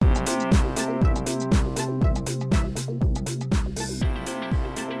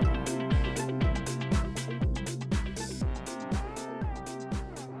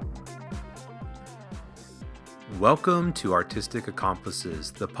Welcome to Artistic Accomplices,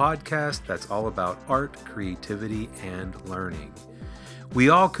 the podcast that's all about art, creativity, and learning. We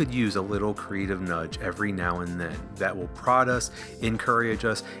all could use a little creative nudge every now and then that will prod us, encourage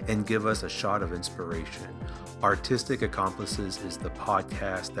us, and give us a shot of inspiration. Artistic Accomplices is the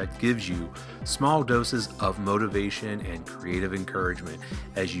podcast that gives you small doses of motivation and creative encouragement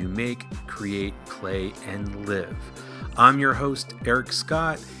as you make, create, play, and live. I'm your host, Eric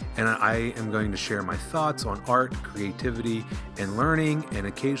Scott, and I am going to share my thoughts on art, creativity, and learning, and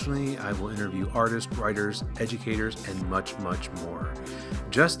occasionally I will interview artists, writers, educators, and much, much more.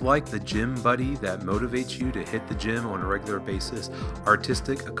 Just like the gym buddy that motivates you to hit the gym on a regular basis,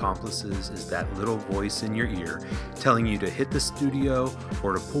 Artistic Accomplices is that little voice in your ear telling you to hit the studio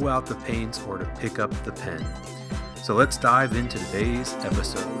or to pull out the paints or to pick up the pen. So let's dive into today's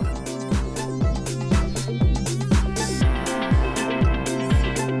episode.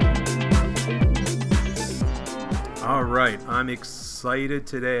 All right, I'm excited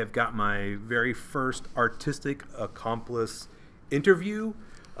today. I've got my very first Artistic Accomplice interview,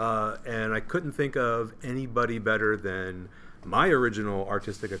 and I couldn't think of anybody better than my original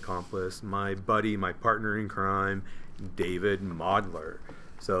Artistic Accomplice, my buddy, my partner in crime, David Modler.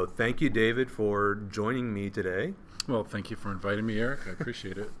 So thank you, David, for joining me today. Well, thank you for inviting me, Eric. I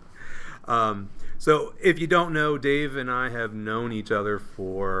appreciate it. So if you don't know, Dave and I have known each other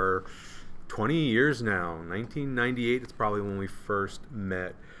for 20 years now. 1998 is probably when we first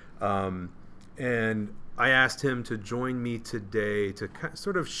met. And I asked him to join me today to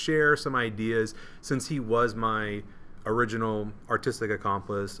sort of share some ideas, since he was my original Artistic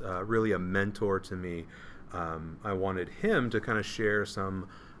Accomplice, really a mentor to me. I wanted him to kind of share some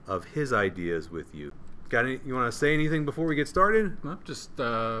of his ideas with you. You want to say anything before we get started? I'm just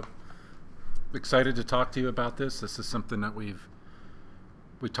excited to talk to you about this. This is something that we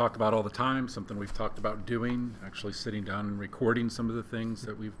talk about all the time, something we've talked about doing, actually sitting down and recording some of the things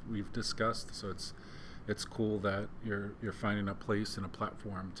that we've discussed. So it's cool that you're finding a place and a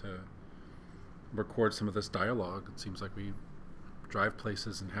platform to record some of this dialogue. It seems like we drive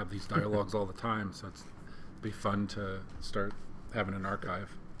places and have these dialogues all the time, so it'd be fun to start having an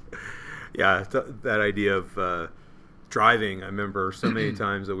archive. Yeah, that idea of driving, I remember so many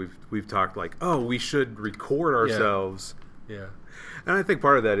times that we've talked like, oh, we should record ourselves. Yeah. And I think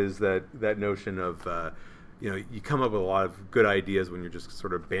part of that is that notion of, you come up with a lot of good ideas when you're just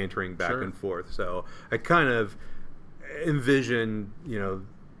sort of bantering back and forth. So I kind of envision,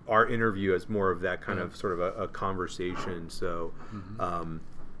 our interview as more of that kind of sort of a conversation. So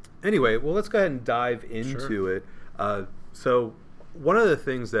anyway, well, let's go ahead and dive into it. So one of the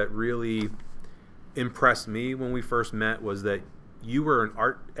things that really impressed me when we first met was that you were an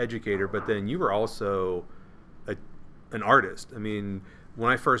art educator, but then you were also an artist. I mean,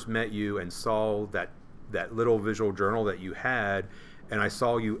 when I first met you and saw that little visual journal that you had, and I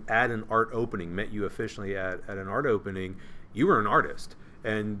saw you at an art opening, met you officially at an art opening, you were an artist,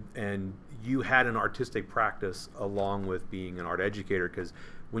 and you had an artistic practice along with being an art educator, because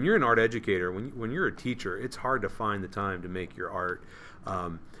when you're an art educator, when you're a teacher, it's hard to find the time to make your art.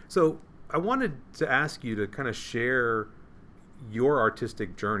 So I wanted to ask you to kind of share your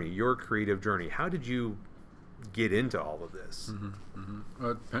artistic journey, your creative journey. How did you get into all of this?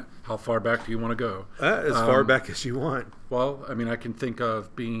 How far back do you want to go? As far back as you want. Well, I mean, I can think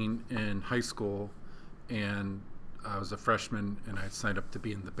of being in high school, and I was a freshman, and I signed up to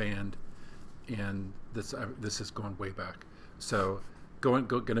be in the band, and this is going way back. So going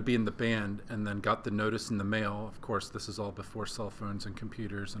to be in the band, and then got the notice in the mail. Of course, this is all before cell phones and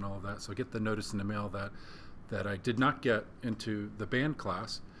computers and all of that. So I get the notice in the mail that I did not get into the band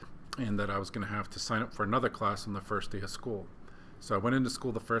class, and that I was going to have to sign up for another class on the first day of school. So I went into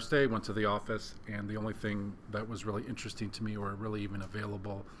school the first day, went to the office, and the only thing that was really interesting to me, or really even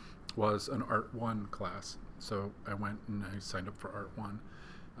available, was an Art 1 class. So I went and I signed up for Art 1.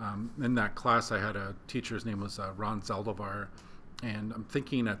 In that class, I had a teacher. His name was Ron Zaldivar, and I'm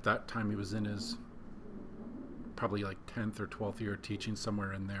thinking at that time he was in his probably like 10th or 12th year teaching,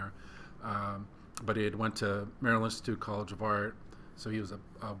 somewhere in there. But he had went to Maryland Institute College of Art. So he was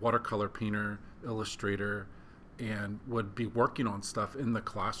a watercolor painter, illustrator, and would be working on stuff in the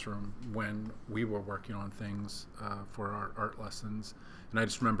classroom when we were working on things for our art lessons. And I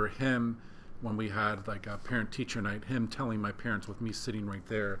just remember him, when we had like a parent-teacher night, him telling my parents, with me sitting right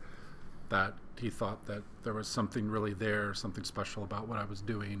there, that he thought that there was something really there, something special about what I was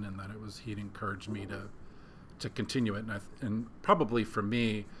doing, and that he'd encouraged me to continue it. And probably for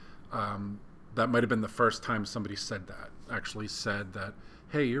me, that might have been the first time somebody actually said that,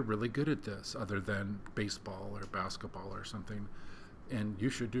 hey, you're really good at this, other than baseball or basketball or something. and you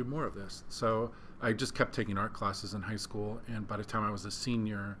should do more of this. So I just kept taking art classes in high school, and by the time I was a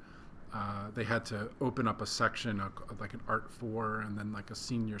senior, they had to open up a section, like an Art 4, and then like a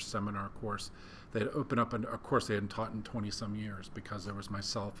senior seminar course. They had opened up a course they hadn't taught in 20-some years, because there was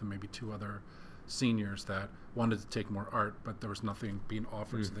myself and maybe 2 other seniors that wanted to take more art, but there was nothing being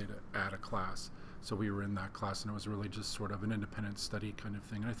offered, so they had to add a class. So we were in that class, and it was really just sort of an independent study kind of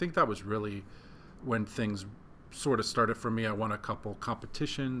thing. And I think that was really when things sort of started for me. I won a couple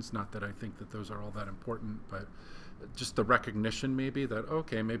competitions, not that I think that those are all that important, but just the recognition maybe that,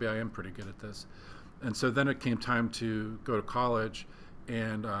 okay, maybe I am pretty good at this. And so then it came time to go to college,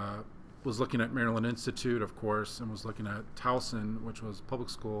 and was looking at Maryland Institute, of course, and was looking at Towson, which was public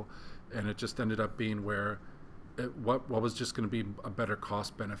school, and it just ended up being where what was just going to be a better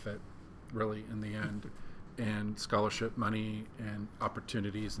cost benefit, really, in the end, and scholarship money and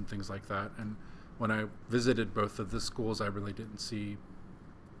opportunities and things like that. And when I visited both of the schools, I really didn't see,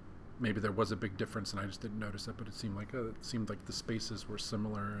 maybe there was a big difference and I just didn't notice it, but it seemed like the spaces were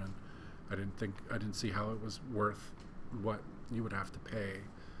similar, and I didn't see how it was worth what you would have to pay.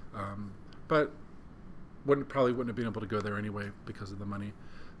 But probably wouldn't have been able to go there anyway because of the money.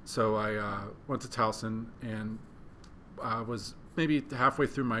 So I went to Towson, and I was maybe halfway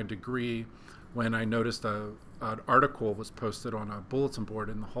through my degree when I noticed an article was posted on a bulletin board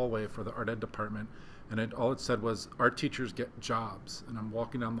in the hallway for the art ed department, and all it said was, art teachers get jobs. And I'm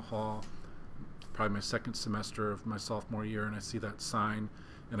walking down the hall, probably my second semester of my sophomore year, and I see that sign,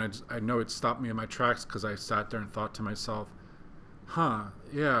 and I know it stopped me in my tracks, because I sat there and thought to myself,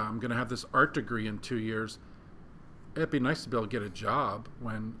 yeah, I'm going to have this art degree in 2 years. It'd be nice to be able to get a job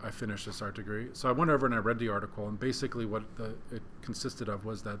when I finish this art degree. So I went over and I read the article, and basically what it consisted of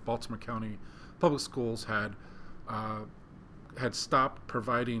was that Baltimore County Public Schools had stopped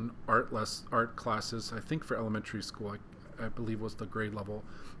providing art classes, I think for elementary school, I believe was the grade level,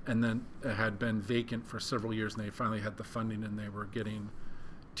 and then it had been vacant for several years, and they finally had the funding, and they were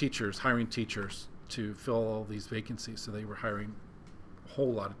hiring teachers to fill all these vacancies. So they were hiring a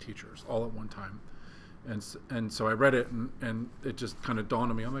whole lot of teachers all at one time. And so I read it, and it just kind of dawned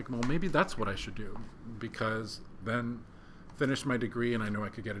on me. I'm like, well, maybe that's what I should do, because then finished my degree and I know I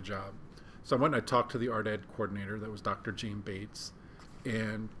could get a job. So I went and I talked to the art ed coordinator, that was Dr. Jane Bates,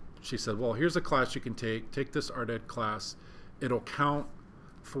 and she said, well, here's a class you can take this art ed class. It'll count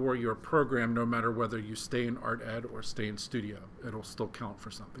for your program no matter whether you stay in art ed or stay in studio. It'll still count for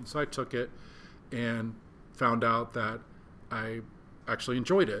something. So I took it and found out that I actually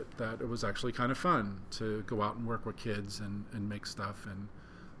enjoyed it, that it was actually kind of fun to go out and work with kids and make stuff. And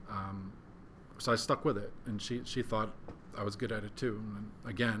so I stuck with it, and she thought I was good at it too. And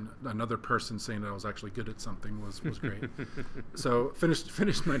again, another person saying that I was actually good at something was great. So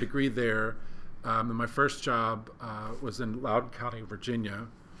finished my degree there, and my first job was in Loudoun County, Virginia.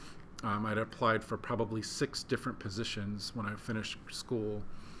 I'd applied for probably 6 different positions when I finished school,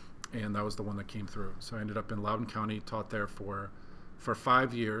 and that was the one that came through. So I ended up in Loudoun County, taught there for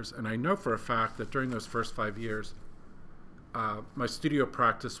 5 years, and I know for a fact that during those first 5 years, my studio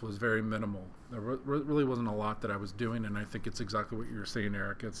practice was very minimal. There really wasn't a lot that I was doing, and I think it's exactly what you're saying,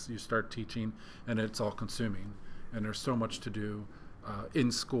 Eric. It's you start teaching, and it's all consuming, and there's so much to do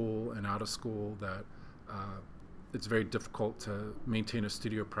in school and out of school that it's very difficult to maintain a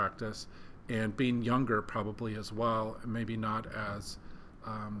studio practice. And being younger probably as well, and maybe not as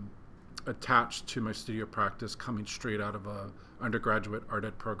attached to my studio practice coming straight out of a undergraduate art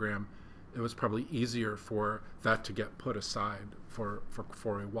ed program, it was probably easier for that to get put aside for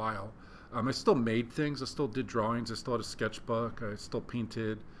a while. I still made things, I still did drawings, I still had a sketchbook, I still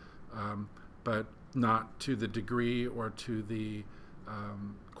painted, but not to the degree or to the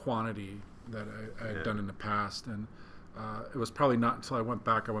quantity that I had done in the past. And it was probably not until I went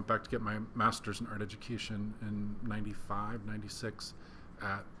back to get my master's in art education in 95, 96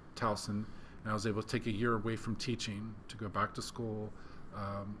 at Towson, and I was able to take a year away from teaching to go back to school.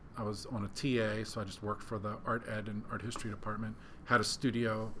 I was on a TA, so I just worked for the art ed and art history department, had a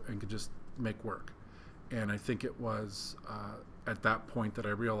studio, and could just make work. And I think it was at that point that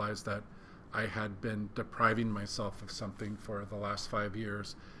I realized that I had been depriving myself of something for the last 5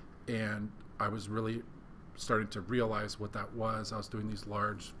 years, and I was really starting to realize what that was. I was doing these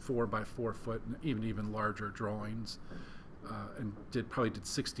large 4x4 foot and even larger drawings, and probably did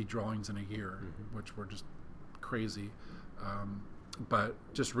 60 drawings in a year, which were just crazy. But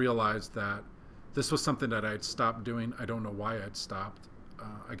just realized that this was something that I'd stopped doing. I don't know why I'd stopped.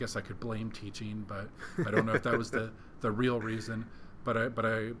 I guess I could blame teaching, but I don't know if that was the real reason. But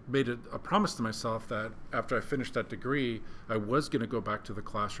I made it a promise to myself that after I finished that degree, I was going to go back to the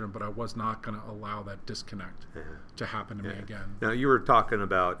classroom, but I was not going to allow that disconnect to happen to me again. Now, you were talking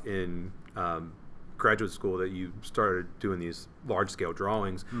about in graduate school that you started doing these large-scale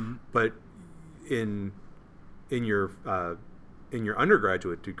drawings, but in your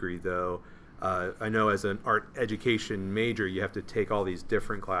undergraduate degree, though, I know as an art education major, you have to take all these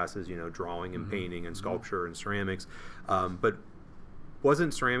different classes, drawing and painting and sculpture and ceramics, but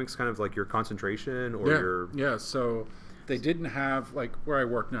wasn't ceramics kind of like your concentration or Yeah, so they didn't have, like where I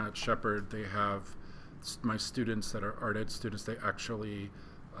work now at Shepherd, they have my students that are art ed students, they actually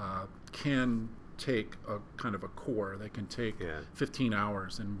can take a kind of a core. They can take 15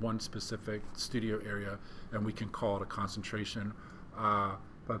 hours in one specific studio area, and we can call it a concentration.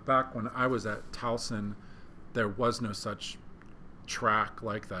 But back when I was at Towson, there was no such track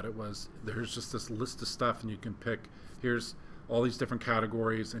like that. There's just this list of stuff, and you can pick, here's all these different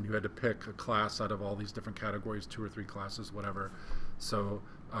categories, and you had to pick a class out of all these different categories, 2 or 3 classes, whatever. So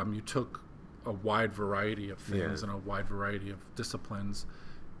you took a wide variety of things and a wide variety of disciplines.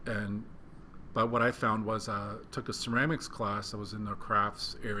 But what I found was took a ceramics class. I was in the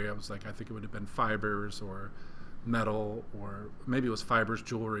crafts area. I was like, I think it would have been fibers or metal, or maybe it was fibers,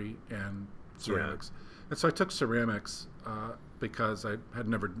 jewelry, and ceramics. And so I took ceramics because I had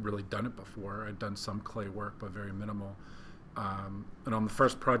never really done it before. I'd done some clay work, but very minimal. And on the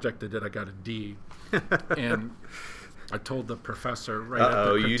first project I did, I got a D. And I told the professor at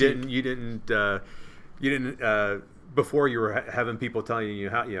the critique, you didn't before you were having people telling you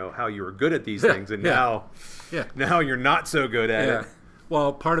how you were good at these things, and now you're not so good at it.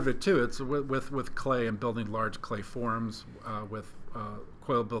 Well, part of it too, it's with clay and building large clay forms with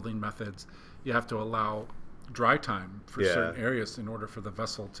coil building methods. You have to allow dry time for certain areas in order for the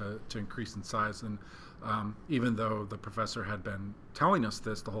vessel to increase in size. And even though the professor had been telling us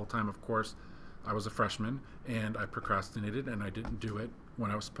this the whole time, of course, I was a freshman and I procrastinated and I didn't do it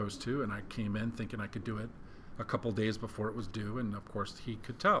when I was supposed to. And I came in thinking I could do it a couple days before it was due. And of course, he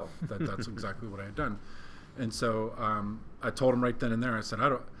could tell that that's exactly what I had done. And so I told him right then and there, I said,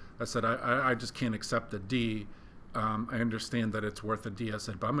 I just can't accept a D. I understand that it's worth a D. I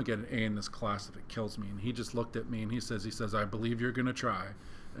said, but I'm going to get an A in this class if it kills me. And he just looked at me and he says, I believe you're going to try.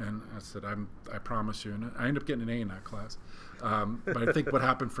 And I said, I promise you. And I ended up getting an A in that class. But I think what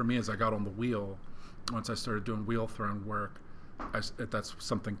happened for me is I got on the wheel. Once I started doing wheel thrown work, that's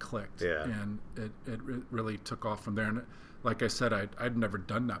something clicked. And it really took off from there. And like I said, I'd never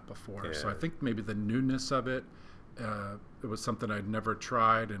done that before. So I think maybe the newness of it, it was something I'd never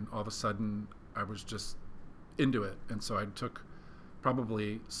tried. And all of a sudden, I was just into it. And so I took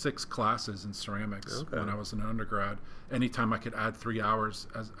probably 6 classes in ceramics when I was an undergrad. Anytime I could add 3 hours,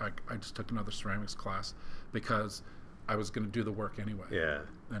 I just took another ceramics class because I was going to do the work anyway.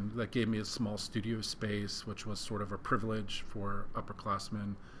 And that gave me a small studio space, which was sort of a privilege for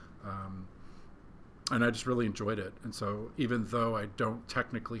upperclassmen. And I just really enjoyed it. And so even though I don't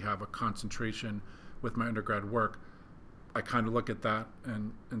technically have a concentration with my undergrad work, I kind of look at that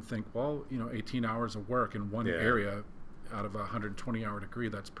and think, well, 18 hours of work in one area out of a 120-hour degree,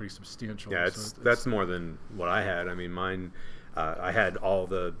 that's pretty substantial. Yeah, that's more than what I had. I mean, mine, I had all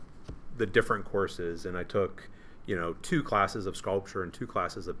the different courses, and I took 2 classes of sculpture and 2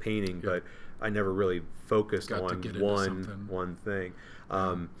 classes of painting, but I never really focused on one thing.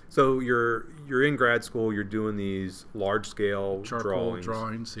 So you're in grad school, you're doing these large scale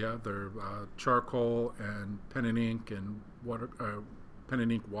drawings. They're charcoal and pen and ink and water, pen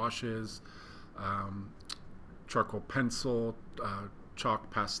and ink washes, charcoal pencil, chalk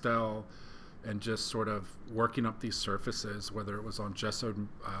pastel, and just sort of working up these surfaces, whether it was on gessoed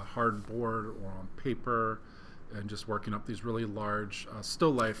hardboard or on paper, and just working up these really large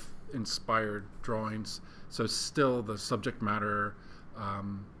still life inspired drawings. So still the subject matter,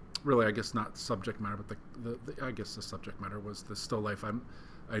 really I guess not subject matter, but I guess the subject matter was the still life.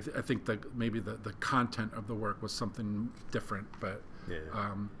 I think that maybe the content of the work was something different, but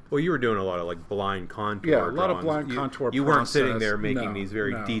well, you were doing a lot of like blind contour. A lot of blind contour. You weren't sitting there making these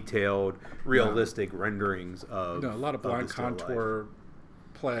very detailed, realistic renderings of. No, a lot of blind contour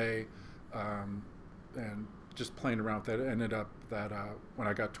play, and just playing around with that. It ended up that when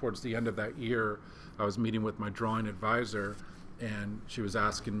I got towards the end of that year, I was meeting with my drawing advisor, and she was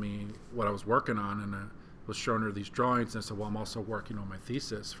asking me what I was working on, and I was showing her these drawings, and I said, well, I'm also working on my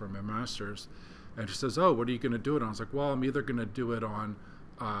thesis for my master's. And she says, oh, what are you going to do it on? I was like, well, I'm either going to do it on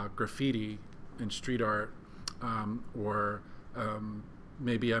graffiti and street art, or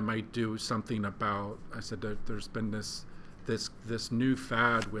maybe I might do something about, I said that there's been this new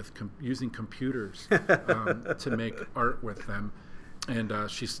fad with using computers to make art with them. And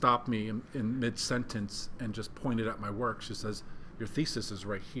she stopped me in mid-sentence and just pointed at my work. She says, "Your thesis is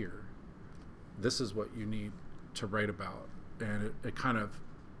right here. This is what you need to write about." And it kind of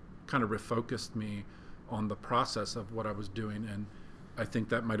refocused me on the process of what I was doing. And I think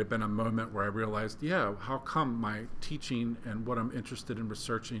that might have been a moment where I realized, yeah, how come my teaching and what I'm interested in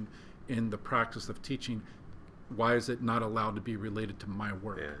researching in the practice of teaching, why is it not allowed to be related to my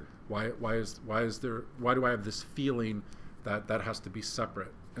work? Yeah. Why do I have this feeling that has to be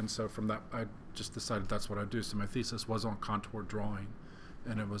separate? And so from that, I just decided that's what I'd do. So my thesis was on contour drawing,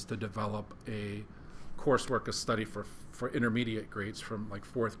 and it was to develop a coursework, a study for intermediate grades from like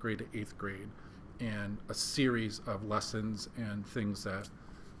 4th grade to 8th grade, and a series of lessons and things that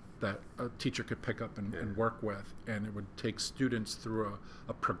a teacher could pick up and work with. And it would take students through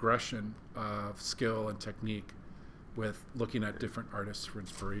a progression of skill and technique with looking at different artists for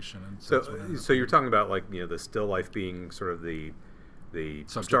inspiration. And so you're talking about, like, the still life being sort of the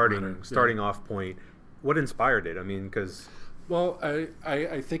starting off point. What inspired it? I mean, because... Well,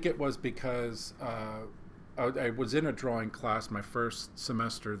 I think it was because I was in a drawing class my first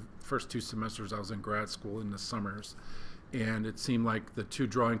 2 semesters I was in grad school in the summers, and it seemed like the 2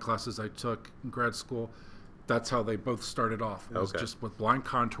 drawing classes I took in grad school, that's how they both started off. It was just with blind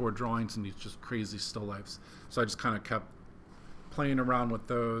contour drawings and these just crazy still lifes. So I just kind of kept playing around with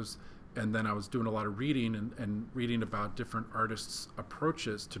those, and then I was doing a lot of reading and reading about different artists'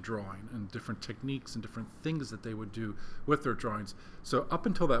 approaches to drawing and different techniques and different things that they would do with their drawings. So up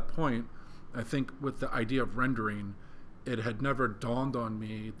until that point, I think with the idea of rendering, it had never dawned on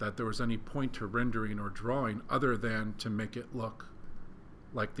me that there was any point to rendering or drawing other than to make it look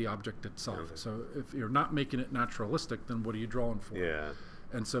like the object itself. Okay. So if you're not making it naturalistic, then what are you drawing for? Yeah.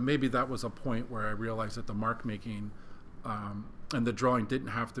 And so maybe that was a point where I realized that the mark making and the drawing didn't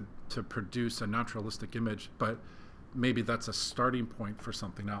have to produce a naturalistic image, but maybe that's a starting point for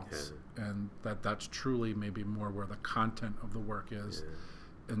something else. Yeah. And that's truly maybe more where the content of the work is.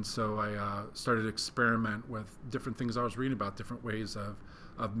 Yeah. And so I started to experiment with different things I was reading about, different ways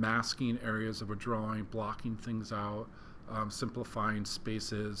of masking areas of a drawing, blocking things out, simplifying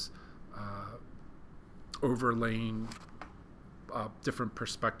spaces, overlaying different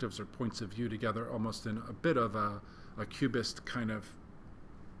perspectives or points of view together, almost in a bit of a cubist kind of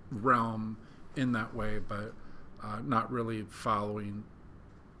realm in that way, but not really following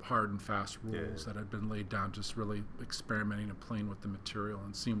hard and fast rules that had been laid down, just really experimenting and playing with the material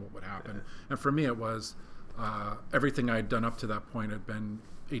and seeing what would happen. Yeah. And for me, it was everything I had done up to that point had been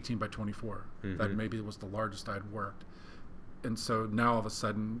 18 by 24. Mm-hmm. That maybe was the largest I'd worked. And so now all of a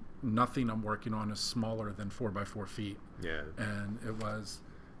sudden, nothing I'm working on is smaller than 4 by 4 feet. Yeah. And it was,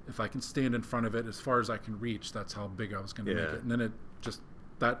 if I can stand in front of it as far as I can reach, that's how big I was going to make it. And then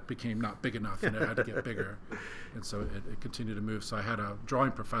that became not big enough, and it had to get bigger. And so it continued to move. So I had a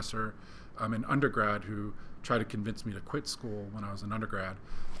drawing professor in undergrad who tried to convince me to quit school when I was an undergrad.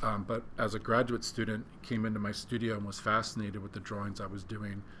 But as a graduate student, he came into my studio and was fascinated with the drawings I was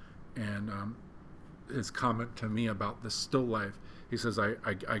doing. And his comment to me about the still life, he says,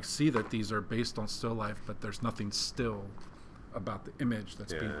 I see that these are based on still life, but there's nothing still about the image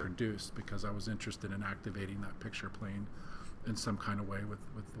that's being produced, because I was interested in activating that picture plane in some kind of way with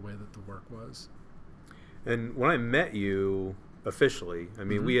the way that the work was. And when I met you officially, I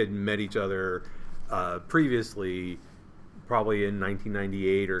mean, we had met each other previously, probably in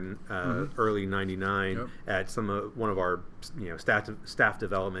 1998 or early 99 at one of our staff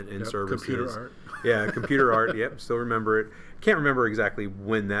development in services. Computer art. Yeah, computer art. Yep, still remember it. Can't remember exactly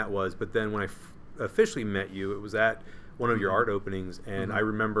when that was, but then when I officially met you, it was at one of your art openings, and I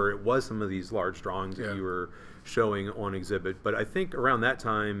remember it was some of these large drawings that you were showing on exhibit. But I think around that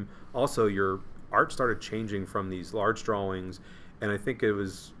time, also your art started changing from these large drawings, and I think it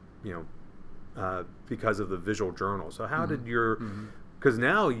was, because of the visual journal. So how did because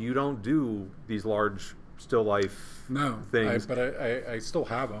now you don't do these large still life things. But I still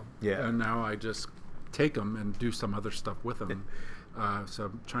have them. Yeah. And now I just take them and do some other stuff with them. So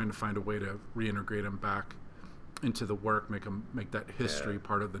I'm trying to find a way to reintegrate them back into the work, make that history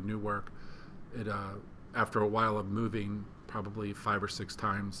part of the new work. It after a while of moving, probably 5 or 6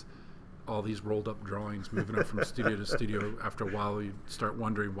 times, all these rolled up drawings, moving up from studio to studio. After a while, you start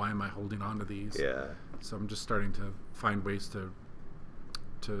wondering, why am I holding on to these? Yeah. So I'm just starting to find ways to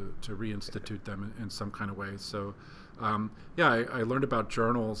reinstitute them in some kind of way. So, I learned about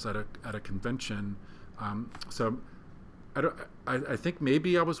journals at a convention. So I think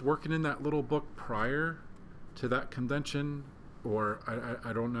maybe I was working in that little book prior to that convention, or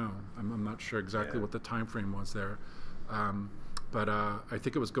I don't know. I'm not sure exactly what the time frame was there. But I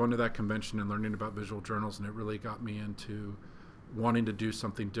think it was going to that convention and learning about visual journals, and it really got me into wanting to do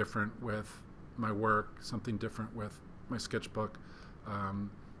something different with my work, something different with my sketchbook,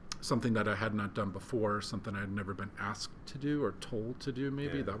 something that I had not done before, something I had never been asked to do or told to do.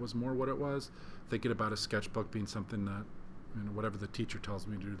 Maybe that was more what it was. Thinking about a sketchbook being something that, whatever the teacher tells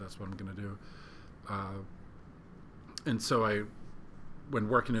me to do, that's what I'm going to do. And so when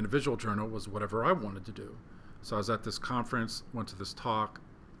working in a visual journal, was whatever I wanted to do. So I was at this conference, went to this talk,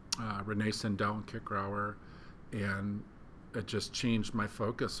 Renee Sendell and Kit Grauer, and it just changed my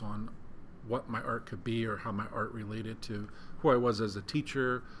focus on what my art could be, or how my art related to who I was as a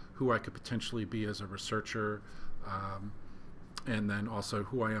teacher, who I could potentially be as a researcher, and then also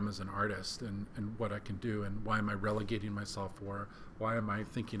who I am as an artist, and what I can do, and why am I relegating myself, or why am I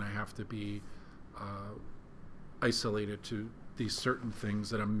thinking I have to be isolated to these certain things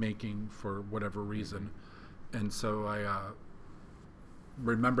that I'm making for whatever reason. And so I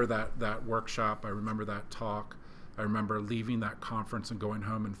remember that workshop, I remember that talk, I remember leaving that conference and going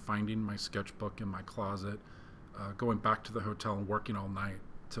home and finding my sketchbook in my closet, going back to the hotel and working all night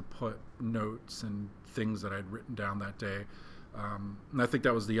to put notes and things that I'd written down that day. And I think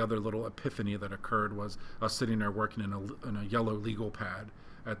that was the other little epiphany that occurred, was I was sitting there working in a yellow legal pad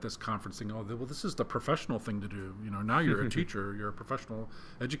at this conference, saying, "Oh, well, this is the professional thing to do. Now you're a teacher, you're a professional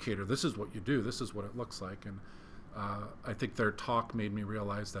educator. This is what you do. This is what it looks like." And I think their talk made me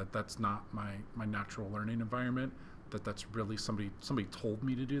realize that that's not my natural learning environment. That's really somebody told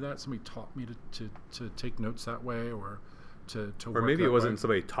me to do that. Somebody taught me to take notes that way, or to or work maybe that it wasn't way.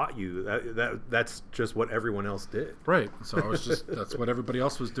 somebody taught you. That's just what everyone else did. Right. So I was just that's what everybody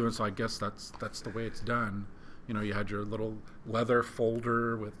else was doing. So I guess that's the way it's done. You had your little leather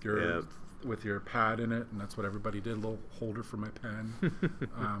folder with your pad in it, and that's what everybody did. A little holder for my pen.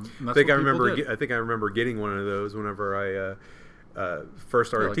 And that's I think I remember getting one of those whenever I first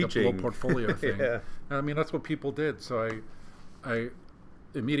started like teaching. a little portfolio thing. Yeah. That's what people did. So I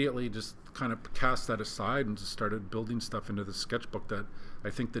immediately just kind of cast that aside and just started building stuff into the sketchbook. That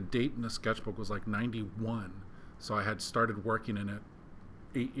I think the date in the sketchbook was like 91. So I had started working in it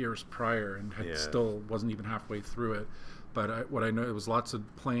 8 years prior and had still wasn't even halfway through it. But what I know, it was lots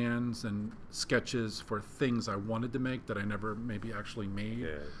of plans and sketches for things I wanted to make that I never maybe actually made.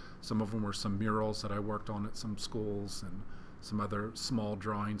 Yeah. Some of them were some murals that I worked on at some schools, and some other small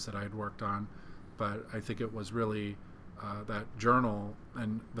drawings that I had worked on. But I think it was really that journal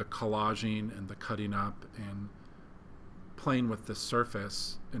and the collaging and the cutting up and playing with the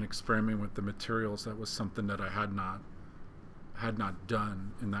surface and experimenting with the materials, that was something that I had not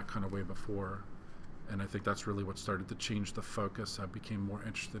done in that kind of way before. And I think that's really what started to change the focus. I became more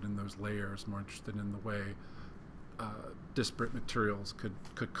interested in those layers, more interested in the way disparate materials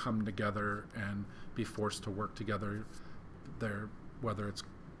could come together and be forced to work together there, whether it's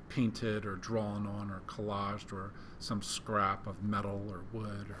painted or drawn on or collaged or some scrap of metal or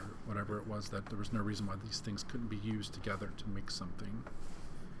wood or whatever it was, that there was no reason why these things couldn't be used together to make something.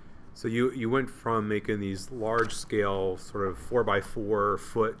 So you went from making these large scale sort of 4x4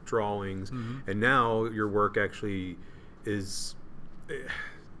 foot drawings, and now your work actually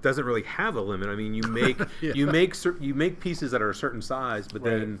doesn't really have a limit. I mean, you make you make pieces that are a certain size, but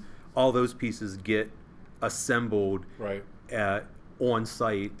then all those pieces get assembled on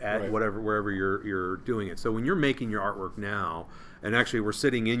site at wherever you're doing it. So when you're making your artwork now, and actually we're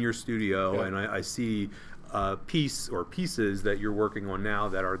sitting in your studio, and I see piece or pieces that you're working on now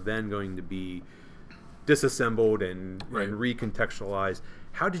that are then going to be disassembled and recontextualized.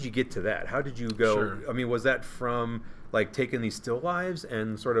 How did you get to that? How did you go? Sure. I mean, was that from like taking these still lives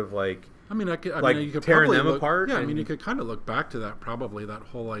and sort of like you could tearing them look, apart? Yeah, you could kind of look back to that, probably that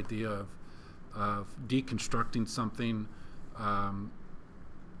whole idea of deconstructing something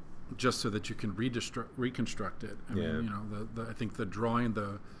just so that you can reconstruct it. I mean, I think the drawing,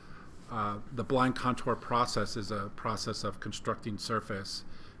 the blind contour process is a process of constructing surface,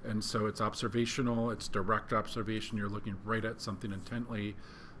 and so it's observational, it's direct observation. You're looking right at something intently,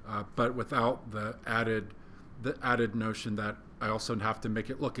 but without the added notion that I also have to make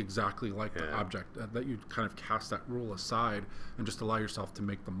it look exactly like the object. That you kind of cast that rule aside and just allow yourself to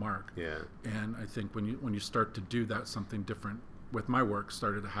make the mark. Yeah. And I think when you start to do that, something different with my work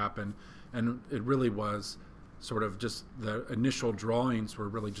started to happen, and it really was sort of just the initial drawings were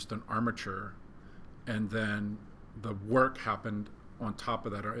really just an armature, and then the work happened on top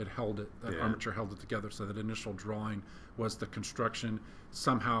of that. Or it held it, that armature held it together. So that initial drawing was the construction.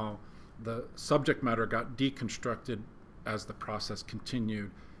 Somehow the subject matter got deconstructed as the process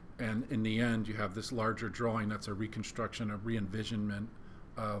continued, and in the end you have this larger drawing that's a reconstruction, a re-envisionment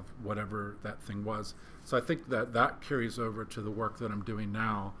of whatever that thing was. So I think that carries over to the work that I'm doing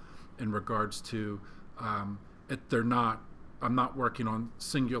now in regards to they're not I'm not working on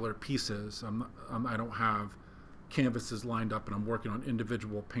singular pieces. I don't have canvases lined up and I'm working on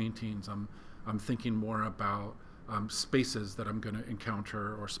individual paintings. I'm thinking more about spaces that I'm going to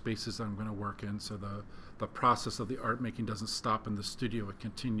encounter or spaces that I'm going to work in. So the process of the art making doesn't stop in the studio. It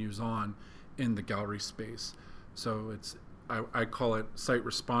continues on in the gallery space. So I call it site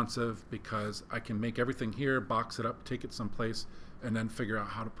responsive because I can make everything here, box it up, take it someplace, and then figure out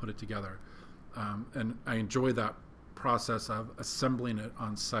how to put it together. And I enjoy that process of assembling it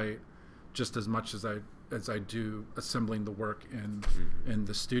on site just as much as I do assembling the work in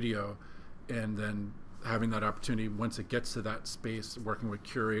the studio, and then having that opportunity once it gets to that space, working with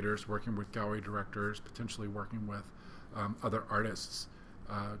curators, working with gallery directors, potentially working with other artists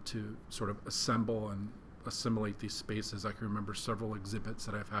to sort of assemble and assimilate these spaces. I can remember several exhibits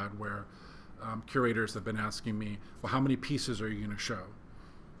that I've had where curators have been asking me, well, how many pieces are you going to show?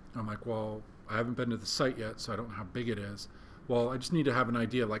 I'm like, well, I haven't been to the site yet, so I don't know how big it is. Well, I just need to have an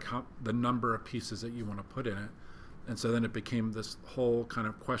idea, like how the number of pieces that you want to put in it. And so then it became this whole kind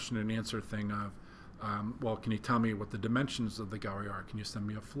of question and answer thing of, well, can you tell me what the dimensions of the gallery are? Can you send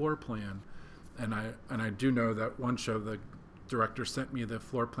me a floor plan? And I do know that one show, the director sent me the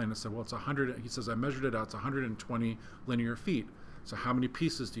floor plan and said, well, it's 100. He says, I measured it out. It's 120 linear feet. So how many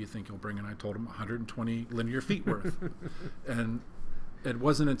pieces do you think you'll bring? And I told him 120 linear feet worth. And it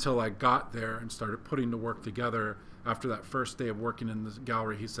wasn't until I got there and started putting the work together after that first day of working in the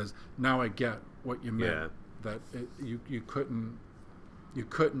gallery, he says, now I get what you meant. Yeah. That you couldn't,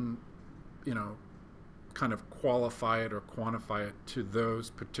 kind of qualify it or quantify it to those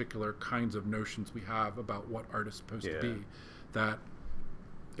particular kinds of notions we have about what art is supposed to be. That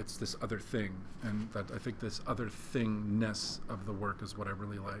it's this other thing, and that I think this other thingness of the work is what I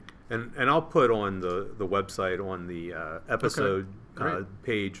really like. And I'll put on the website on the episode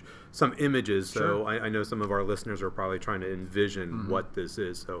page some images. So I know some of our listeners are probably trying to envision what this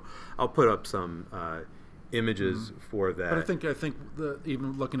is. So I'll put up some images for that. But I think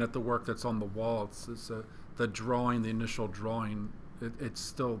even looking at the work that's on the wall, it's the drawing, the initial drawing. It's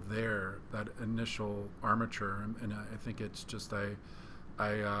still there, that initial armature, and I think it's just I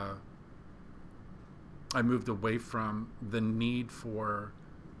moved away from the need for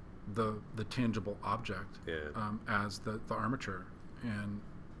the tangible object as the armature, and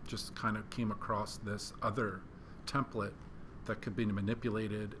just kind of came across this other template that could be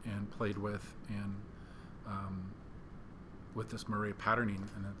manipulated and played with, and with this Moiré patterning,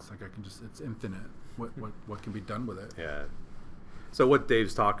 and it's like it's infinite. What can be done with it? Yeah. So what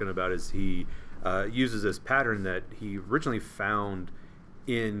Dave's talking about is he uses this pattern that he originally found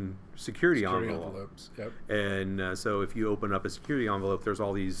in security envelopes. Yep. And so if you open up a security envelope, there's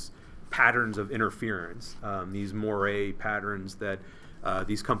all these patterns of interference, these Moiré patterns that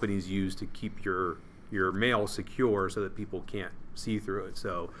these companies use to keep your mail secure so that people can't see through it.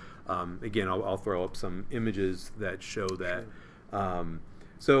 So again, I'll throw up some images that show that.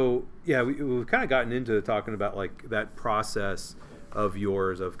 So yeah, we've kind of gotten into talking about like that process of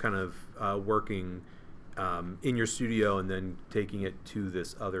yours of kind of working in your studio and then taking it to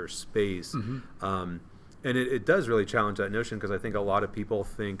this other space. And it does really challenge that notion, because I think a lot of people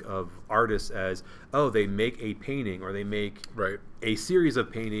think of artists as, oh, they make a painting or they make a series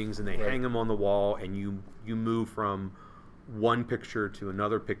of paintings and they hang them on the wall, and you move from one picture to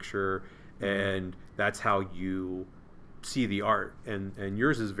another picture, and that's how you see the art, and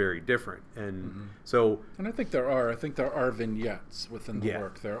yours is very different. And so, and I think there are vignettes within the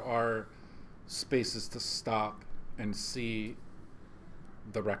work. There are spaces to stop and see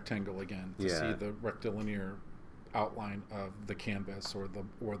the rectangle again, to see the rectilinear outline of the canvas or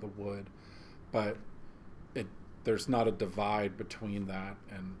the wood, but there's not a divide between that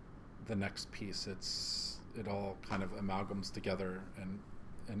and the next piece. It all kind of amalgams together and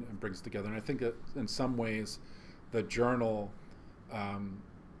brings together. And I think that in some ways the journal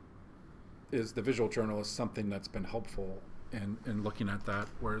the visual journal is something that's been helpful in looking at that,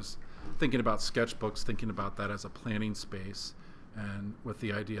 whereas thinking about sketchbooks, thinking about that as a planning space, and with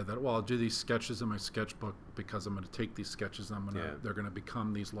the idea that, well, I'll do these sketches in my sketchbook because I'm going to take these sketches and they're going to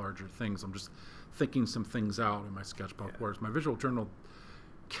become these larger things. I'm just thinking some things out in my sketchbook, whereas my visual journal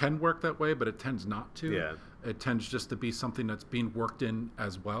can work that way, but it tends not to. It tends just to be something that's being worked in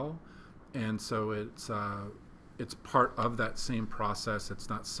as well, and so it's part of that same process. It's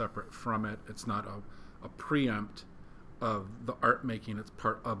not separate from it. It's not a preempt of the art making. It's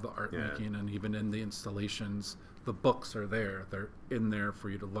part of the art making, and even in the installations, the books are there. They're in there for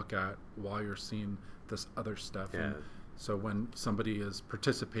you to look at while you're seeing this other stuff. And so when somebody is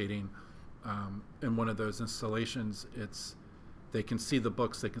participating in one of those installations, they can see the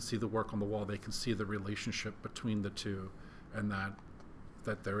books, they can see the work on the wall, they can see the relationship between the two, and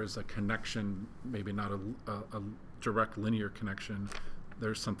that there is a connection, maybe not a direct linear connection.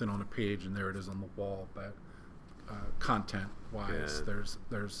 There's something on a page and there it is on the wall, but content wise,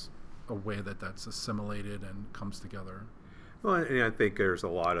 there's a way that's assimilated and comes together. Well, and I think there's a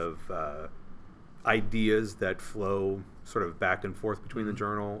lot of ideas that flow sort of back and forth between the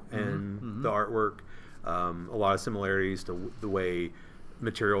journal and the artwork. A lot of similarities to the way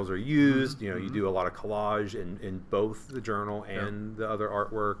materials are used. You do a lot of collage in both the journal and the other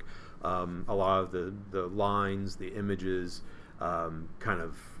artwork. A lot of the lines, the images kind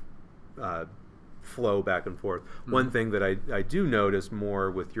of flow back and forth. One thing that I do notice more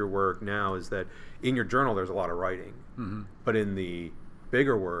with your work now is that in your journal there's a lot of writing, but in the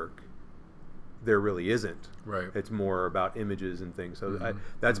bigger work there really isn't. Right. It's more about images and things. So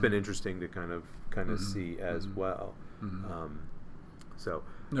that's been interesting to kind of see as well. So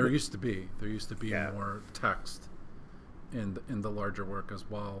there used to be more text in the larger work as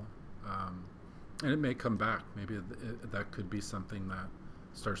well, and it may come back. Maybe that could be something that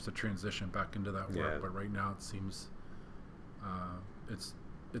starts to transition back into that work. But right now it seems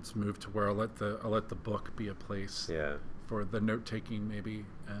it's moved to where I'll let the book be a place for the note taking maybe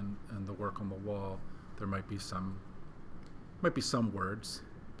and the work on the wall. There might be some words,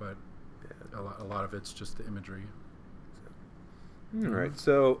 but a lot of it's just the imagery. All right.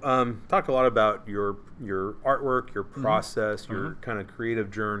 So talk a lot about your artwork, your process, your kind of creative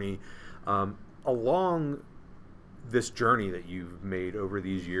journey. Along this journey that you've made over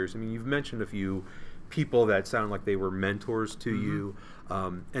these years, I mean, you've mentioned a few people that sound like they were mentors to you.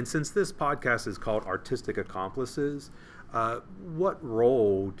 And since this podcast is called Artistic Accomplices, what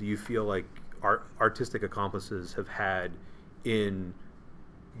role do you feel like artistic accomplices have had in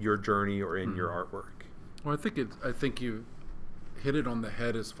your journey or in your artwork? Well, I think you hit it on the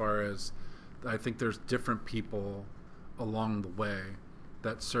head as far as I think there's different people along the way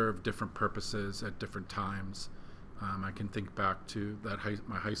that serve different purposes at different times. I can think back to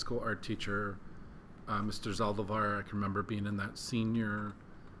my high school art teacher, Mr. Zaldivar. I can remember being in that senior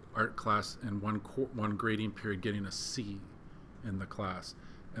art class and one grading period getting a C in the class,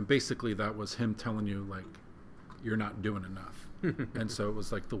 and basically that was him telling you like you're not doing enough. And so it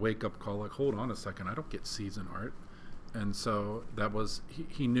was like the wake up call, like, hold on a second, I don't get C's in art. And so that was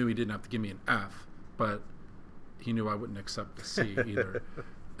he knew he didn't have to give me an F, but he knew I wouldn't accept a C either.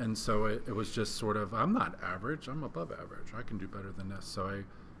 And so it was just sort of, I'm not average, I'm above average, I can do better than this. So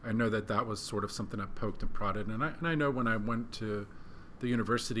I know that was sort of something I poked and prodded. And I know when I went to the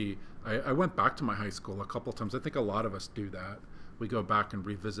university, I went back to my high school a couple times. I think a lot of us do that. We go back and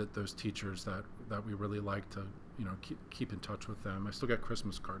revisit those teachers that we really like to, keep in touch with them. I still get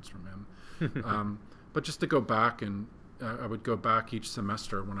Christmas cards from him. But just to go back, and I would go back each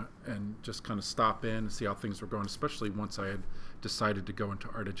semester and just kind of stop in and see how things were going, especially once I had decided to go into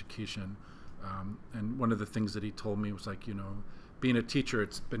art education. And one of the things that he told me was like, being a teacher,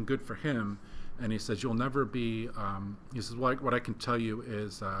 it's been good for him. And he says, you'll never be, he says, well, what I can tell you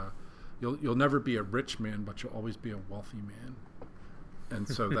is you'll never be a rich man, but you'll always be a wealthy man. And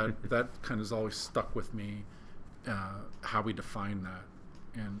so that kind of has always stuck with me, how we define that.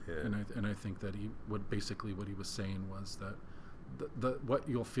 And I think that what he was saying was that what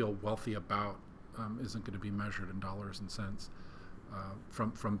you'll feel wealthy about isn't going to be measured in dollars and cents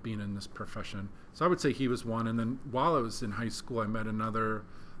from being in this profession. So I would say he was one. And then while I was in high school, I met another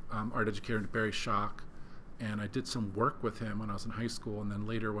art educator, Barry Schock, and I did some work with him when I was in high school. And then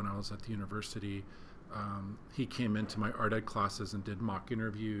later when I was at the university, he came into my art ed classes and did mock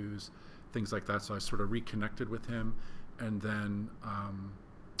interviews, things like that. So I sort of reconnected with him. And then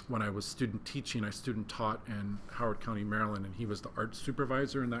when I was student teaching, I student taught in Howard County, Maryland, and he was the art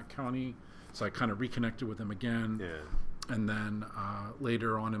supervisor in that county. So I kind of reconnected with him again. Yeah. And then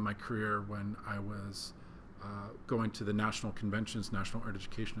later on in my career, when I was going to the national conventions, National Art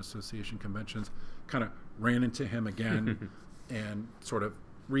Education Association conventions, kind of ran into him again and sort of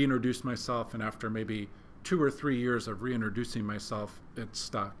reintroduced myself. And after maybe 2 or 3 years of reintroducing myself, it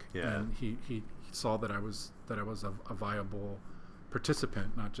stuck. Yeah. And he saw that I was a viable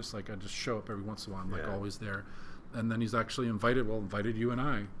participant, not just like I just show up every once in a while. I'm like always there. And then he's actually invited you and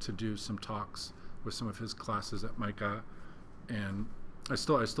I to do some talks with some of his classes at MICA, and I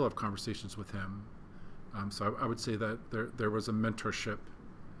still have conversations with him. So I would say that there was a mentorship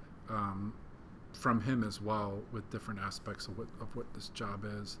from him as well with different aspects of what this job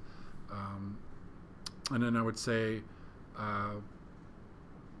is. And then I would say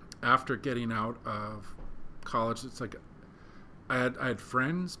after getting out of college, it's like I had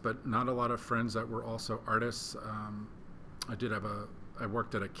friends, but not a lot of friends that were also artists. I did have a I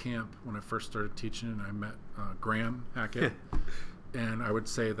worked at a camp when I first started teaching, and I met Graham Hackett. And I would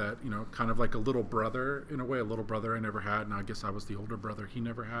say that, kind of like a little brother, in a way, a little brother I never had, and I guess I was the older brother he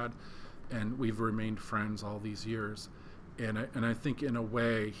never had. And we've remained friends all these years. And I think in a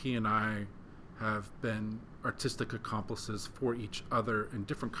way, he and I have been artistic accomplices for each other in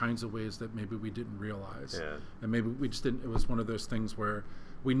different kinds of ways that maybe we didn't realize. Yeah. And maybe we just didn't, it was one of those things where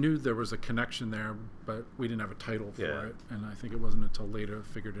we knew there was a connection there, but we didn't have a title for it. And I think it wasn't until later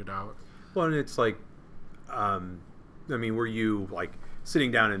figured it out. Well, and it's like, were you like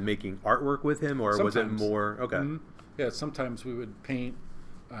sitting down and making artwork with him, or Sometimes. was it more okay? Mm-hmm. Yeah, sometimes we would paint.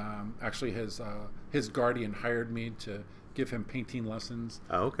 Actually, his guardian hired me to give him painting lessons.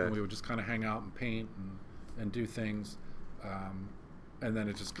 Oh, okay. And we would just kind of hang out and paint and do things. And then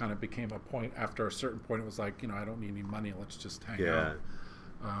it just kind of became a point. After a certain point, it was like, I don't need any money. Let's just hang out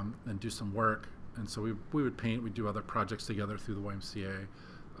and do some work. And so we would paint. We'd do other projects together through the YMCA.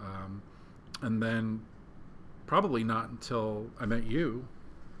 And then probably not until I met you.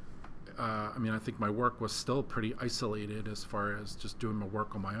 I think my work was still pretty isolated as far as just doing my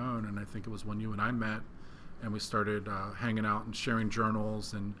work on my own. And I think it was when you and I met and we started hanging out and sharing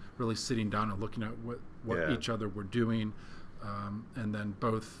journals and really sitting down and looking at what each other were doing. And then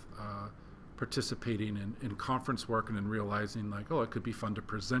both participating in conference work and then realizing like, it could be fun to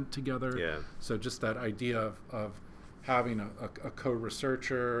present together. Yeah. So just that idea of having a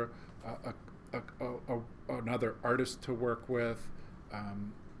co-researcher, another artist to work with,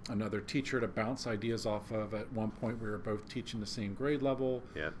 another teacher to bounce ideas off of. At one point we were both teaching the same grade level,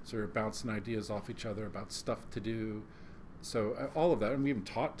 so we were bouncing ideas off each other about stuff to do. So all of that, and we even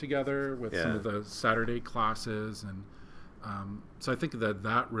taught together with some of the Saturday classes, and so I think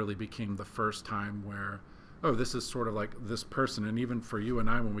that really became the first time where, this is sort of like this person. And even for you and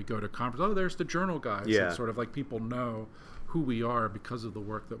I, when we go to conference, there's the journal guys. Yeah. It's sort of like people know who we are because of the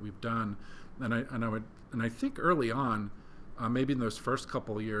work that we've done. And I think early on, maybe in those first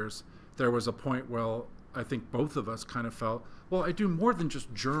couple of years, there was a point where I think both of us kind of felt, I do more than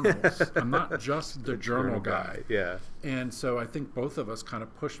just journals. I'm not just the journal guy. Yeah. And so I think both of us kind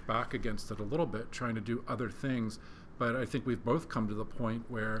of pushed back against it a little bit, trying to do other things. But I think we've both come to the point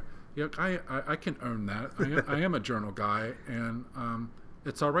where, I can own that. I am a journal guy, and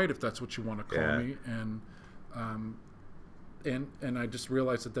it's all right if that's what you want to call me. And I just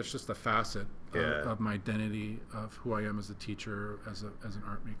realized that that's just a facet of my identity, of who I am as a teacher, as an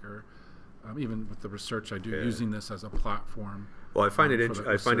art maker. Even with the research I do, using this as a platform. Well, I find it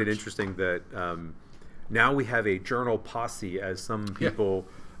interesting that now we have a journal posse, as some people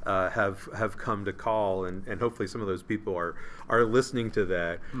have come to call, and hopefully some of those people are listening to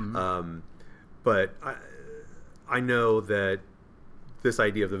that. Mm-hmm. But I know that this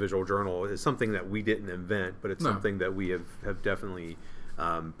idea of the visual journal is something that we didn't invent, but it's something that we have definitely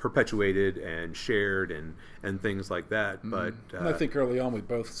perpetuated and shared and things like that. Mm-hmm. But and I think early on we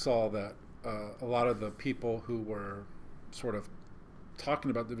both saw that a lot of the people who were sort of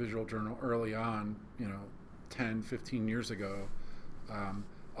talking about the visual journal early on, 10, 15 years ago,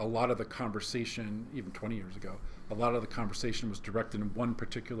 a lot of the conversation, even 20 years ago, a lot of the conversation was directed in one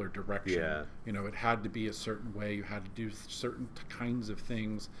particular direction. Yeah. It had to be a certain way. You had to do certain kinds of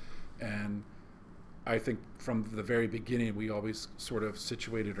things. And I think from the very beginning, we always sort of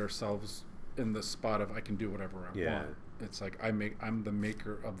situated ourselves in the spot of, I can do whatever I want. It's like, I'm the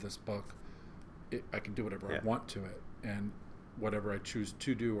maker of this book. I can do whatever I want to it. And whatever I choose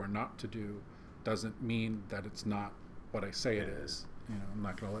to do or not to do doesn't mean that it's not what I say it is. I'm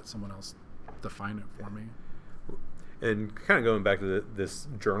not going to let someone else define it for me. And kind of going back to this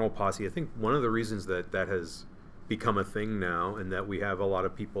journal posse, I think one of the reasons that has become a thing now, and that we have a lot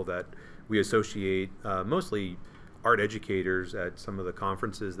of people that we associate, mostly art educators at some of the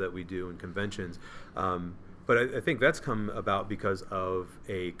conferences that we do and conventions, but I think that's come about because of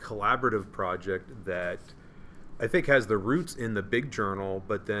a collaborative project that I think has the roots in the big journal,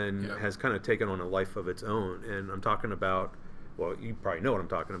 but then has kind of taken on a life of its own. And I'm talking about, well, you probably know what I'm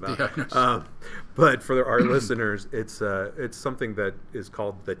talking about. But for our listeners, it's something that is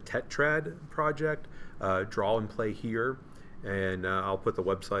called the Tetrad Project, Draw and Play Here. And I'll put the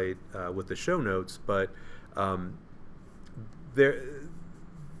website with the show notes. But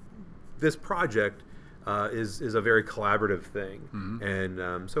this project is a very collaborative thing. Mm-hmm.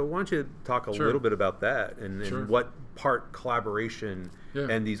 And so why don't you talk a little bit about that and what part collaboration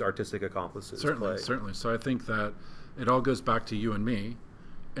and these artistic accomplices play? Certainly. So I think that it all goes back to you and me.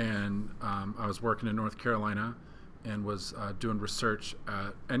 And I was working in North Carolina and was doing research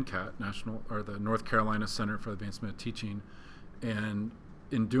at NCAT, the North Carolina Center for the Advancement of Teaching. And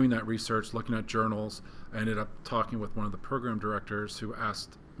in doing that research, looking at journals, I ended up talking with one of the program directors who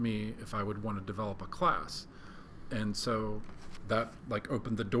asked me if I would want to develop a class. And so that like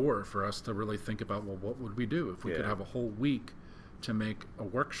opened the door for us to really think about, well, what would we do if we could have a whole week to make a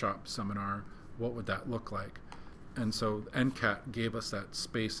workshop seminar? What would that look like? And so NCAT gave us that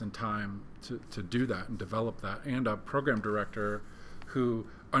space and time to do that and develop that, and a program director who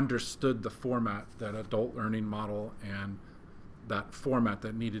understood the format, that adult learning model, and that format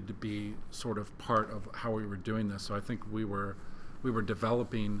that needed to be sort of part of how we were doing this. So I think we were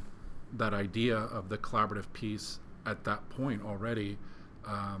developing that idea of the collaborative piece at that point already,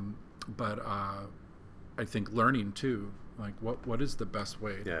 but I think learning too, like what is the best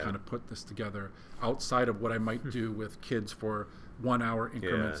way to kind of put this together outside of what I might do with kids for 1 hour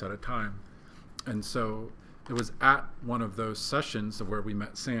increments at a time. And so it was at one of those sessions where we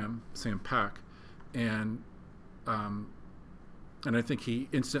met Sam Pack, and I think he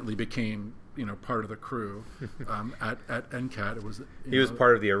instantly became, part of the crew at NCAT. It was he was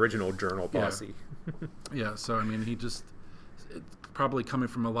part of the original journal posse. Yeah. So I mean, probably coming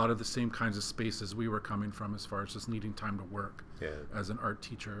from a lot of the same kinds of spaces we were coming from, as far as just needing time to work as an art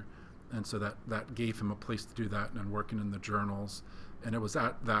teacher, and so that gave him a place to do that, and working in the journals. And it was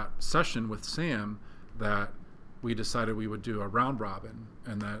at that session with Sam that we decided we would do a round robin,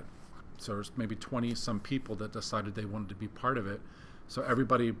 and so there's maybe 20 some people that decided they wanted to be part of it. So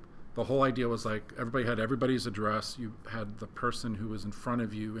the whole idea was like everybody had everybody's address. You had the person who was in front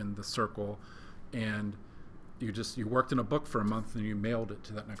of you in the circle, and you worked in a book for a month and you mailed it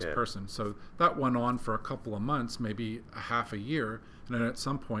to that next person. So that went on for a couple of months, maybe a half a year. And then at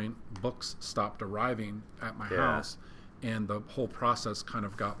some point, books stopped arriving at my house, and the whole process kind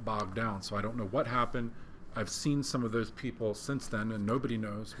of got bogged down. So I don't know what happened. I've seen some of those people since then, and nobody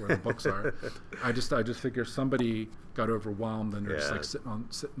knows where the books are. I just figure somebody got overwhelmed, and they're just like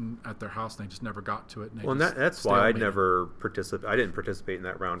sitting at their house, and they just never got to it. And that's why I didn't participate in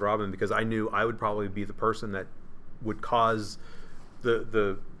that round robin, because I knew I would probably be the person that would cause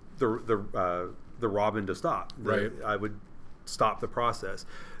the robin to stop. Right. I would stop the process.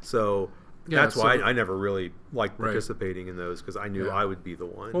 So. That's why I never really liked participating in those, because I knew I would be the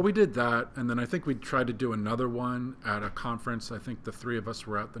one. Well, we did that, and then I think we tried to do another one at a conference. I think the three of us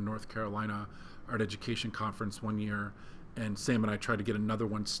were at the North Carolina Art Education Conference one year, and Sam and I tried to get another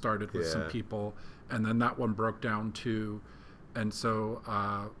one started with some people, and then that one broke down too. And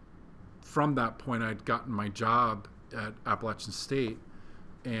so from that point, I'd gotten my job at Appalachian State,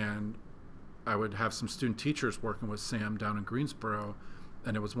 and I would have some student teachers working with Sam down in Greensboro.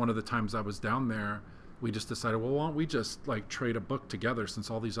 And it was one of the times I was down there, we just decided, well, why don't we just like trade a book together,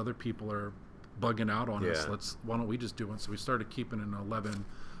 since all these other people are bugging out on us. Why don't we just do one? So we started keeping an 11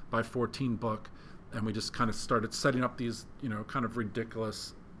 by 14 book, and we just kind of started setting up these, kind of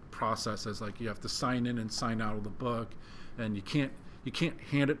ridiculous processes. Like you have to sign in and sign out of the book, and you can't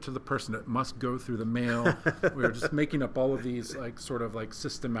hand it to the person. It must go through the mail. We were just making up all of these like sort of like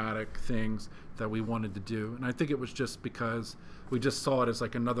systematic things that we wanted to do. And I think it was just because we just saw it as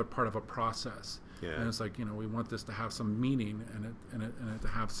like another part of a process. And it's like, we want this to have some meaning and it to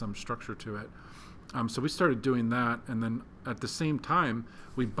have some structure to it. So we started doing that, and then at the same time,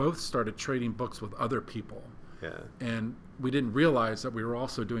 we both started trading books with other people. And we didn't realize that we were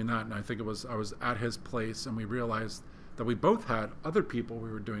also doing that. And I think I was at his place, and we realized that we both had other people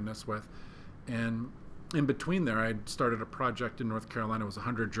we were doing this with. And in between there, I started a project in North Carolina. It was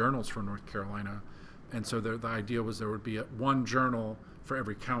 100 journals from North Carolina. And so the idea was there would be one journal for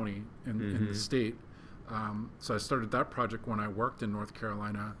every county in the state. So I started that project when I worked in North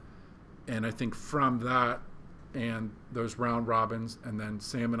Carolina. And I think from that and those round robins, and then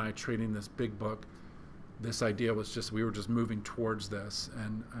Sam and I trading this big book, this idea was we were just moving towards this.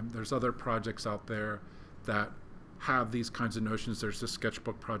 And there's other projects out there that have these kinds of notions. There's this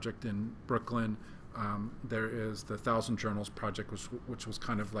sketchbook project in Brooklyn. There is the 1,000 Journals project, which was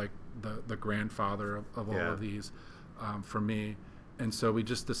kind of like the grandfather of all of these for me. And so we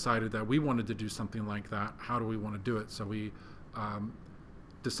just decided that we wanted to do something like that. How do we want to do it? So we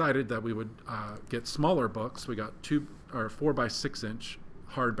decided that we would get smaller books. We got 4 by 6 inch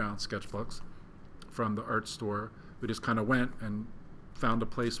hardbound sketchbooks from the art store. We just kind of went and found a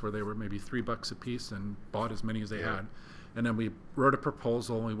place where they were maybe $3 a piece and bought as many as they had. And then we wrote a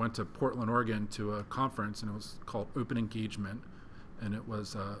proposal, and we went to Portland, Oregon to a conference, and it was called Open Engagement. And it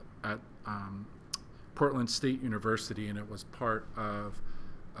was at Portland State University, and it was part of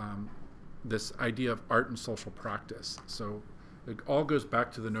this idea of art and social practice. So it all goes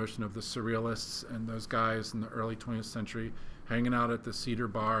back to the notion of the surrealists and those guys in the early 20th century hanging out at the Cedar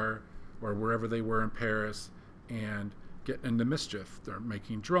Bar or wherever they were in Paris, and get into mischief. They're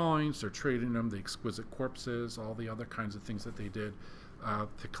making drawings, they're trading them, the exquisite corpses, all the other kinds of things that they did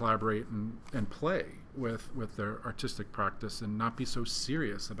to collaborate and play with their artistic practice and not be so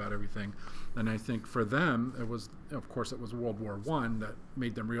serious about everything. And I think for them, it was World War I that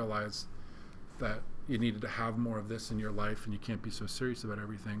made them realize that you needed to have more of this in your life and you can't be so serious about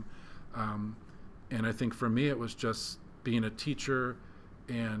everything. And I think for me, it was just being a teacher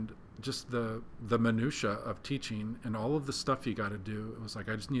and just the minutia of teaching and all of the stuff you got to do. It was like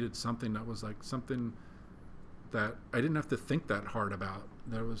I just needed something that was like something that I didn't have to think that hard about.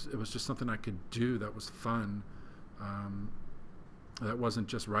 It was just something I could do that was fun. That wasn't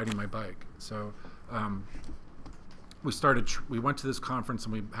just riding my bike. So we went to this conference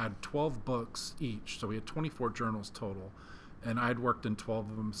and we had 12 books each. So we had 24 journals total. And I'd worked in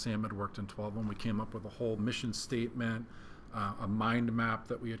 12 of them. Sam had worked in 12 of them. We came up with a whole mission statement, a mind map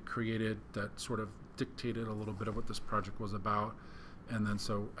that we had created that sort of dictated a little bit of what this project was about. And then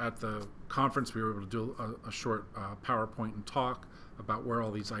so at the conference, we were able to do a short PowerPoint and talk about where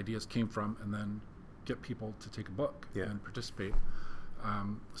all these ideas came from and then get people to take a book and participate.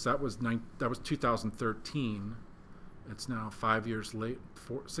 So that was 2013. It's now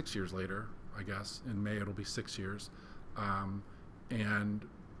 6 years later, I guess. In May, it'll be 6 years. And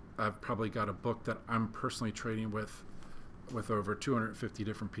I've probably got a book that I'm personally trading with over 250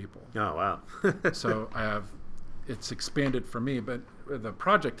 different people. Oh, wow. So it's expanded for me, but the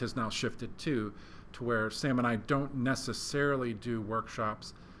project has now shifted to where Sam and I don't necessarily do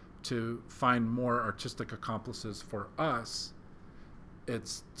workshops to find more artistic accomplices for us.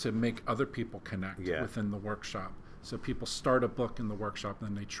 It's to make other people connect within the workshop. So people start a book in the workshop and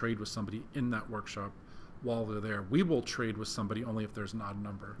then they trade with somebody in that workshop while they're there. We will trade with somebody only if there's an odd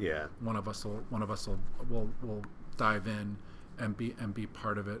number. Yeah. One of us will dive in and be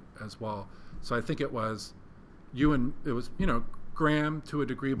part of it as well. So I think it was Graham to a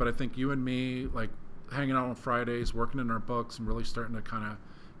degree, but I think you and me, like hanging out on Fridays, working in our books and really starting to kind of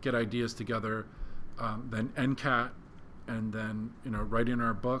get ideas together. Then NCAT, and then writing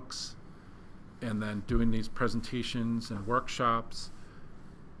our books, and then doing these presentations and workshops.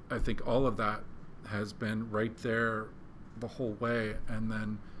 I think all of that has been right there the whole way. And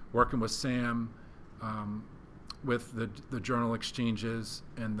then working with Sam with the journal exchanges,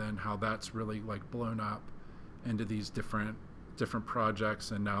 and then how that's really like blown up into these different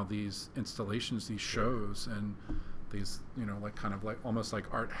projects, and now these installations, these shows, and these like kind of like almost like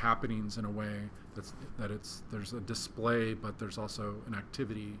art happenings in a way there's a display, but there's also an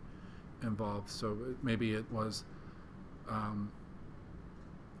activity involved. So maybe it was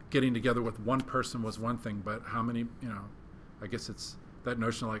getting together with one person was one thing, but how many, I guess it's that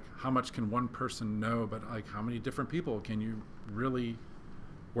notion of like how much can one person know, but like how many different people can you really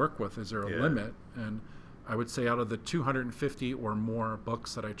work with? Is there a limit? And I would say out of the 250 or more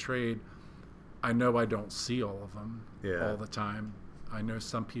books that I trade, I know I don't see all of them all the time. I know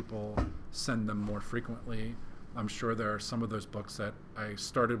some people send them more frequently. I'm sure there are some of those books that I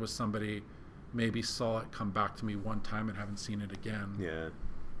started with somebody, maybe saw it come back to me one time and haven't seen it again. Yeah.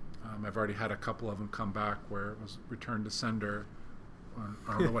 I've already had a couple of them come back where it was returned to sender.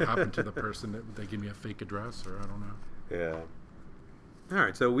 I don't know what happened to the person. They give me a fake address, or I don't know. Yeah. All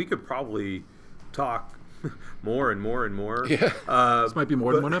right. So we could probably talk more and more and more. Yeah. This might be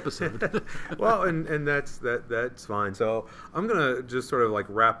more than one episode. Well, and that's fine. So I'm gonna just sort of like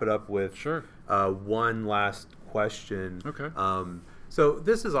wrap it up with one last question. Okay. So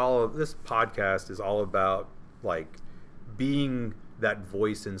this podcast is all about like being that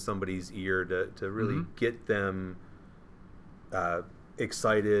voice in somebody's ear to really get them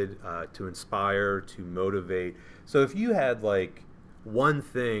excited, to inspire, to motivate. So if you had like one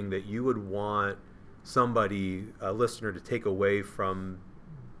thing that you would want somebody, a listener, to take away from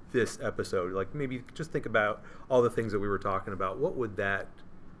this episode, like maybe just think about all the things that we were talking about, what would that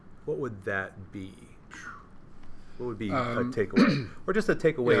be? What would be a takeaway, or just a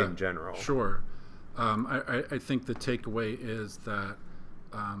takeaway in general? Sure. I think the takeaway is that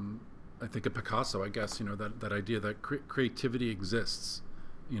I think of Picasso, I guess, that idea that creativity exists.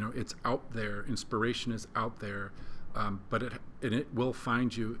 It's out there. Inspiration is out there, but it will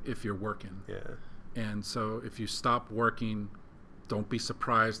find you if you're working. Yeah. And so if you stop working, don't be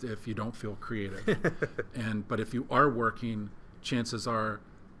surprised if you don't feel creative. But if you are working, chances are,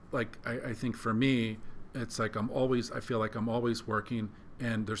 like I think for me, it's like I feel like I'm always working,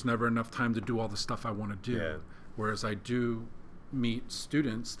 and there's never enough time to do all the stuff I want to do. Yeah. Whereas I do meet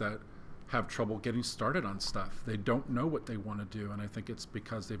students that have trouble getting started on stuff. They don't know what they want to do, and I think it's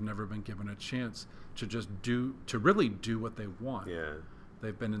because they've never been given a chance to really do what they want. Yeah.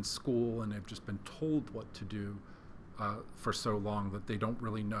 They've been in school and they've just been told what to do, for so long that they don't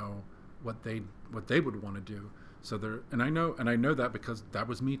really know what they would want to do. So I know that because that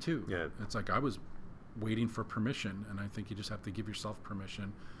was me too. Yeah. It's like I was waiting for permission, and I think you just have to give yourself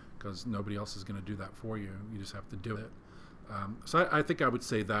permission, because nobody else is going to do that for you. You just have to do it. So I think I would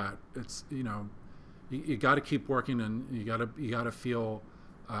say that it's, you got to keep working, and you got to feel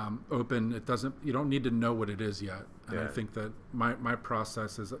open. You don't need to know what it is yet. And I think that my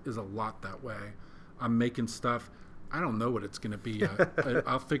process is a lot that way. I'm making stuff. I don't know what it's going to be yet.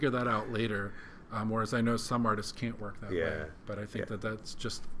 I'll figure that out later. Whereas I know some artists can't work that way. But I think that's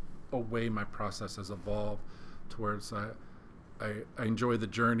just a way my process has evolved towards I enjoy the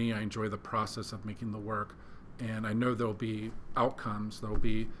journey. I enjoy the process of making the work. And I know there'll be outcomes. There'll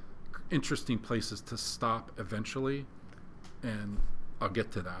be interesting places to stop eventually. And I'll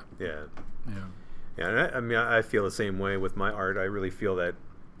get to that. Yeah. Yeah. Yeah. And I mean, I feel the same way with my art. I really feel that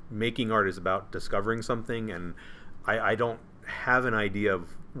making art is about discovering something. And I don't have an idea of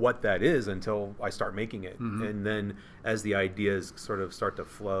what that is until I start making it. Mm-hmm. And then as the ideas sort of start to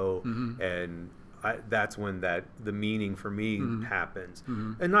flow, mm-hmm. and that's when the meaning for me mm-hmm. happens.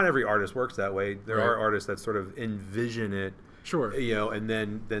 Mm-hmm. And not every artist works that way. There are artists that sort of envision it, sure, and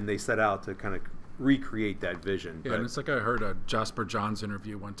then they set out to kind of recreate that vision. Yeah, and it's like I heard a Jasper Johns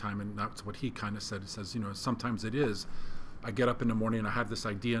interview one time, and that's what he kind of said. He says, sometimes it is, I get up in the morning and I have this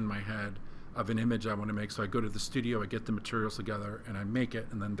idea in my head of an image I want to make. So I go to the studio, I get the materials together, and I make it,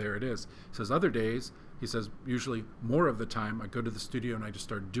 and then there it is. He says other days, he says usually more of the time, I go to the studio and I just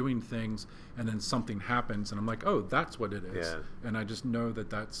start doing things, and then something happens, and I'm like, oh, that's what it is. Yeah. And I just know that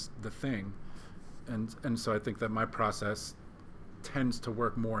that's the thing. And so I think that my process tends to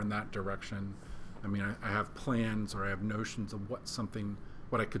work more in that direction. I mean, I have plans or I have notions of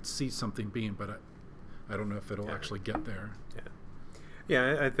what I could see something being, but I don't know if it'll actually get there. Yeah.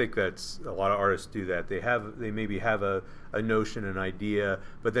 Yeah, I think that's a lot of artists do that. They maybe have a notion, an idea,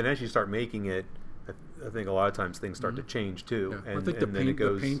 but then as you start making it, I think a lot of times things start mm-hmm. to change too. Yeah. And I think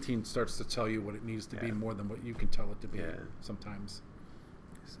the painting starts to tell you what it needs to be more than what you can tell it to be sometimes.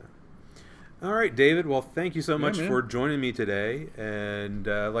 So. All right, David. Well, thank you so much for joining me today. And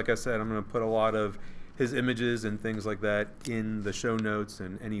like I said, I'm going to put a lot of his images and things like that in the show notes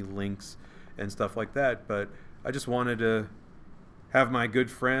and any links and stuff like that. But I just wanted to have my good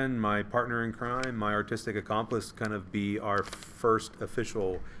friend, my partner in crime, my artistic accomplice kind of be our first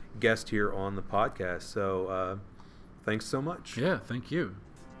official guest here on the podcast. So thanks so much. Yeah, thank you.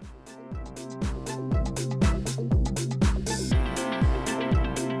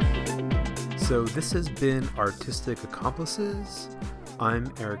 So this has been Artistic Accomplices.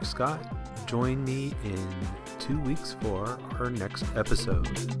 I'm Eric Scott. Join me in 2 weeks for our next episode.